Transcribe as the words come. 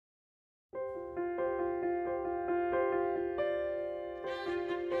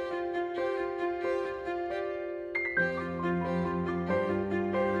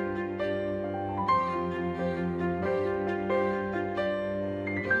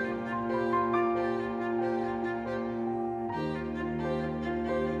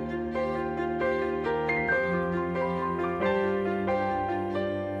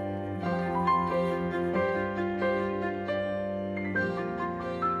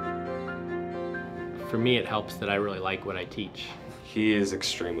For me, it helps that I really like what I teach. He is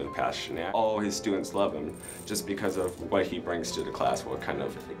extremely passionate. All his students love him just because of what he brings to the class, what kind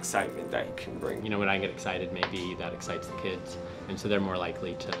of excitement that he can bring. You know, when I get excited, maybe that excites the kids, and so they're more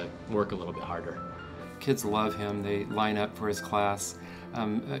likely to work a little bit harder. Kids love him. They line up for his class.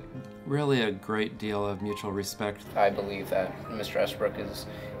 Really a great deal of mutual respect. I believe that Mr. Estabrook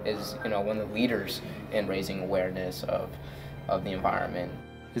is one of the leaders in raising awareness of the environment.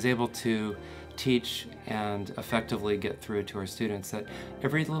 Is able to teach and effectively get through to our students that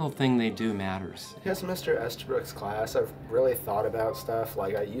every little thing they do matters. Because Mr. Estabrook's class, I've really thought about stuff.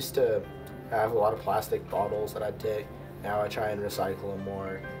 Like, I used to have a lot of plastic bottles that I'd take. Now I try and recycle them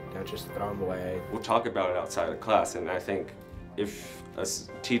more, don't just throw them away. We'll talk about it outside of class, and I think if a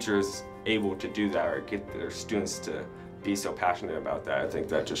teacher is able to do that or get their students to be so passionate about that, I think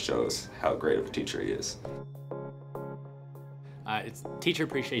that just shows how great of a teacher he is. It's Teacher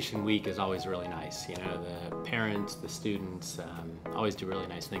Appreciation Week is always really nice. You know, the parents, the students always do really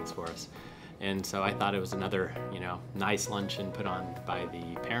nice things for us. And so I thought it was another, nice luncheon put on by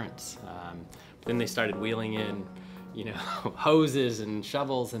the parents. But then they started wheeling in, hoses and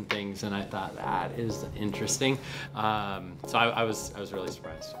shovels and things, and I thought that is interesting. So I was really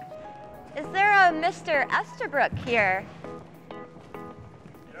surprised. Is there a Mr. Estabrook here?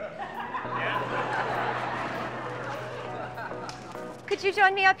 Could you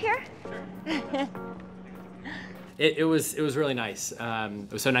join me up here? Sure. It was really nice.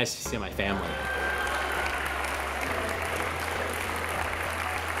 It was so nice to see my family.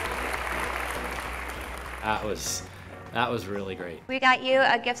 That was really great. We got you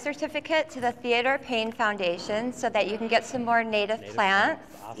a gift certificate to the Theodore Payne Foundation so that you can get some more native plants.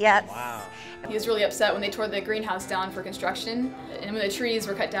 Awesome. Yes. Wow. He was really upset when they tore the greenhouse down for construction, and when the trees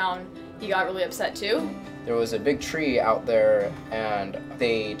were cut down, he got really upset too. There was a big tree out there, and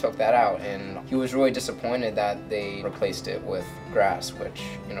they took that out, and he was really disappointed that they replaced it with grass, which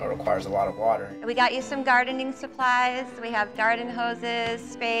requires a lot of water. We got you some gardening supplies. We have garden hoses,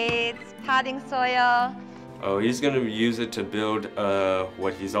 spades, potting soil. Oh, he's going to use it to build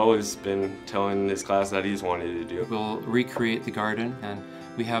what he's always been telling his class that he's wanted to do. We'll recreate the garden, and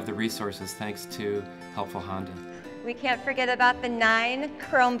we have the resources thanks to Helpful Honda. We can't forget about the 9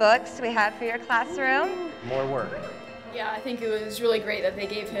 Chromebooks we have for your classroom. More work. Yeah, I think it was really great that they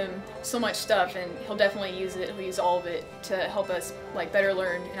gave him so much stuff, and he'll definitely use it. He'll use all of it to help us better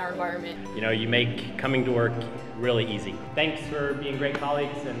learn in our environment. You make coming to work really easy. Thanks for being great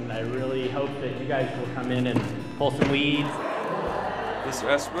colleagues, and I really hope that you guys will come in and pull some weeds. Mr.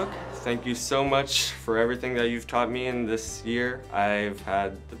 Estabrook, thank you so much for everything that you've taught me in this year. I've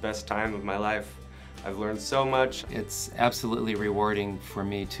had the best time of my life. I've learned so much. It's absolutely rewarding for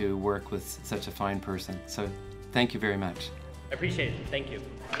me to work with such a fine person. So thank you very much. I appreciate it. Thank you.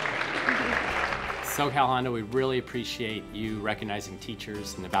 SoCal Honda, we really appreciate you recognizing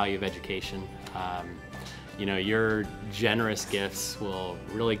teachers and the value of education. Your generous gifts will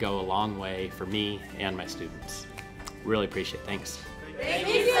really go a long way for me and my students. Really appreciate it. Thanks. Thank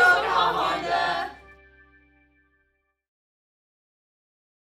you, SoCal Honda.